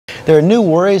There are new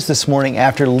worries this morning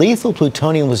after lethal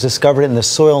plutonium was discovered in the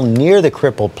soil near the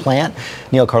crippled plant.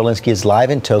 Neil Karlinski is live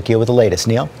in Tokyo with the latest.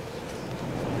 Neil?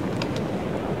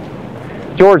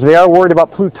 George, they are worried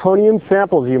about plutonium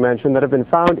samples you mentioned that have been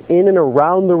found in and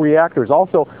around the reactors.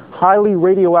 Also, highly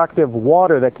radioactive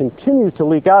water that continues to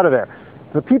leak out of there.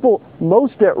 The people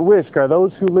most at risk are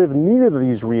those who live near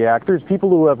these reactors, people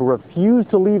who have refused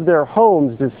to leave their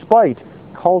homes despite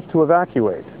calls to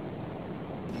evacuate.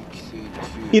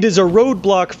 It is a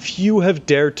roadblock few have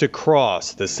dared to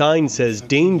cross. The sign says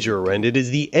danger, and it is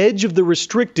the edge of the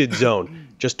restricted zone,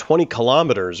 just 20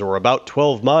 kilometers or about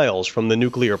 12 miles from the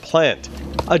nuclear plant.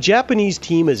 A Japanese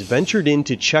team has ventured in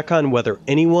to check on whether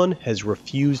anyone has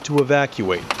refused to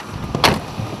evacuate.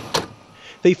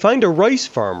 They find a rice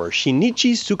farmer,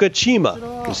 Shinichi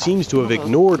Tsukashima, who seems to have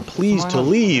ignored pleas to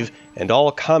leave and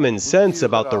all common sense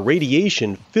about the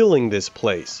radiation filling this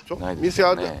place.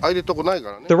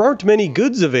 There aren't many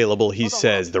goods available, he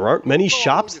says. There aren't many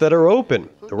shops that are open.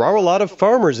 There are a lot of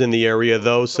farmers in the area,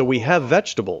 though, so we have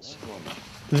vegetables.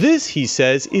 This, he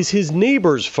says, is his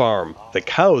neighbor's farm. The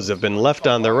cows have been left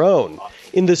on their own.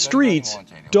 In the streets,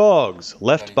 dogs,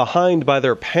 left behind by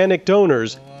their panicked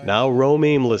owners, now roam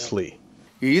aimlessly.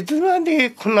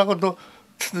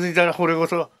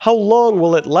 How long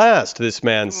will it last, this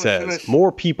man says.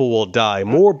 More people will die,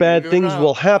 more bad things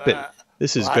will happen.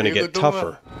 This is going to get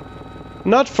tougher.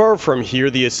 Not far from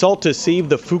here, the assault to save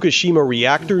the Fukushima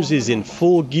reactors is in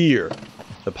full gear.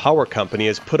 The power company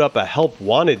has put up a help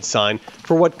wanted sign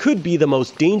for what could be the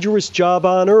most dangerous job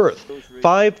on Earth.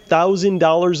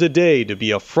 $5,000 a day to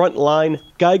be a frontline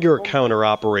Geiger counter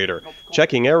operator,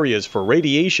 checking areas for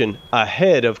radiation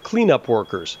ahead of cleanup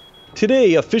workers.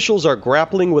 Today, officials are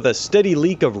grappling with a steady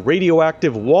leak of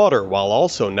radioactive water while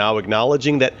also now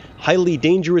acknowledging that highly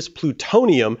dangerous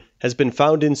plutonium has been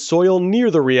found in soil near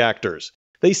the reactors.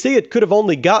 They say it could have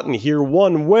only gotten here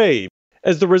one way.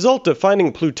 As the result of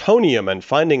finding plutonium and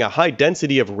finding a high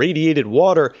density of radiated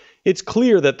water, it's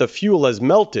clear that the fuel has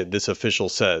melted, this official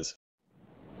says.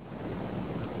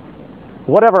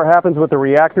 Whatever happens with the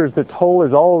reactors, the toll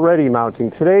is already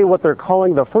mounting. Today, what they're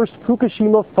calling the first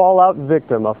Fukushima fallout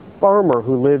victim, a farmer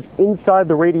who lives inside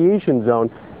the radiation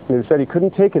zone and who said he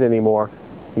couldn't take it anymore.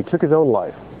 He took his own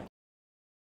life.